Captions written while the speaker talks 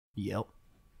Yep.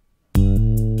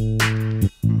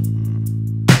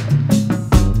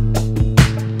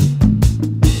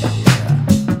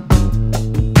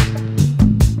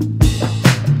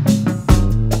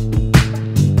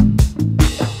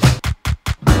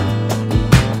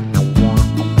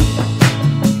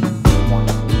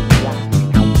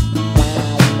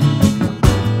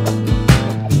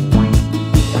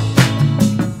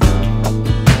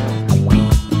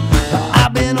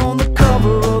 I've been on the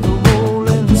cover of the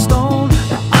Rolling Stone.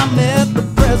 I met the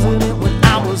president when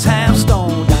I was half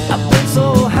stoned. I've been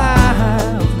so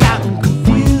high, I've gotten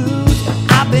confused.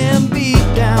 I've been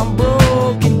beat down,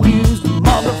 broken, used,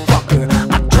 motherfucker.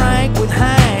 I drank with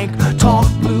Hank,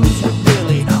 talked blues with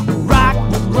Billy,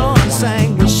 rocked with Run,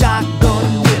 sang with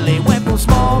Shotgun Willie. Went from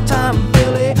small time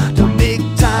Billy to big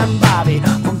time Bobby,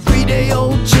 from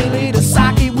 3-day-old chili to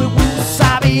sake with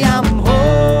wasabi. I'm home.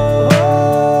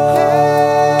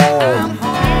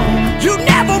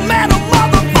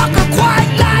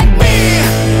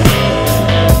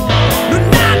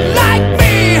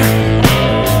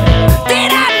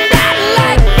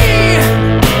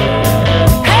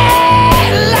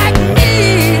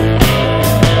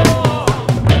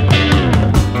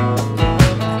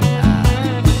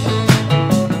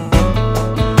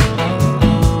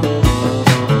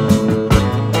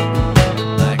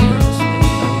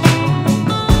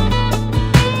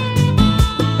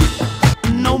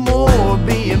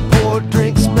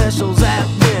 At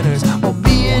dinners, or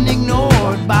being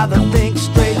ignored by the think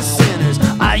straight sinners.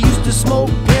 I used to smoke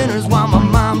pinners while my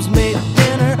moms made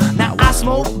dinner. Now I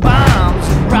smoke bombs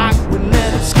and rock with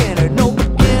Leonard Skinner. No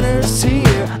beginners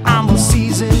here, I'm a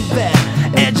seasoned vet,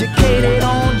 educated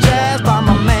on jazz by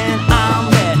my man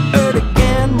Ahmed. Heard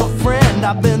again, my friend,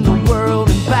 I've been the world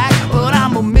and back, but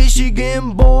I'm a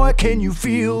Michigan boy, can you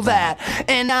feel that?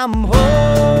 And I'm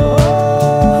home.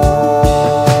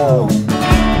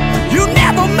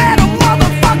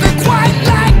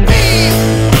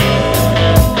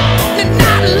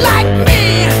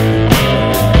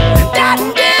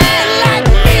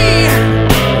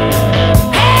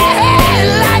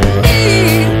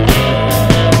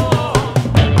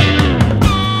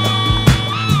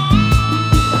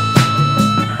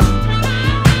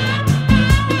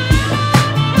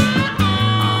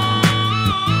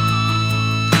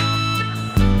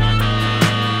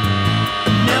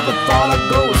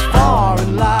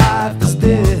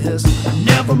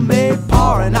 Never made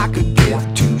par and I could give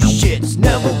two shits.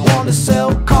 Never wanted to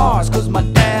sell cars cause my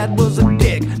dad was a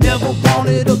dick. Never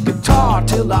wanted a guitar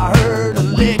till I heard a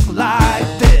lick like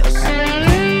this.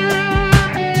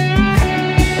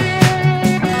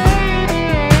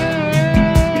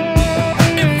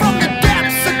 And from the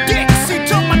depths of Dixie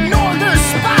to my northern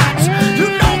spots, you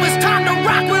know it's time to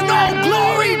rock when Old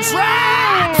Glory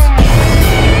drops.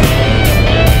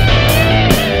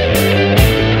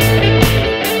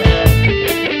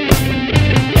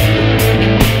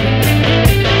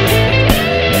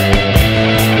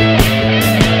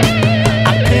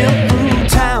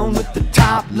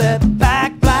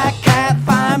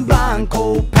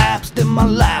 My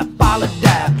lap, I'll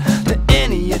adapt to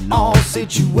any and all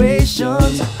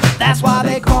situations. That's why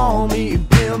they call me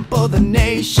pimp of the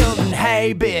nation.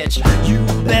 Hey bitch, you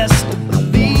best to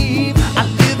believe I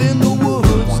live in the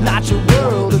woods, not your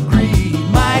world of greed.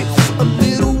 Might a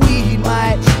little weed,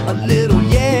 might a little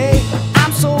yay.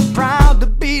 I'm so proud to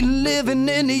be living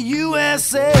in the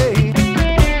USA.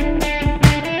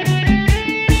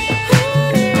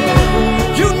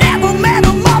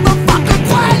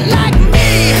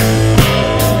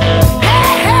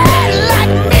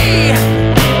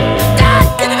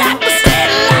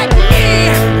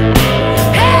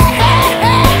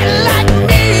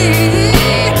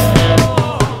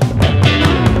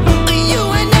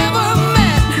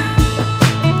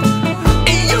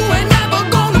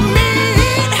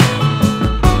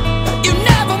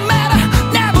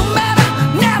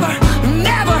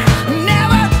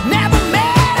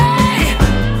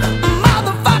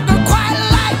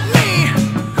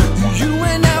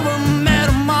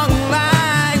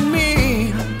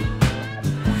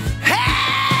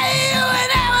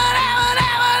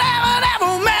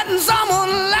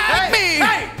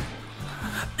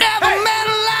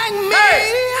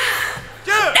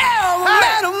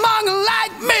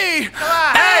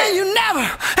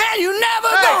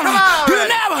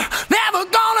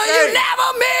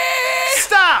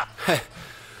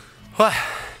 What?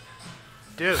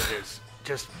 Dude, there's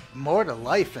just more to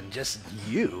life than just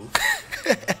you.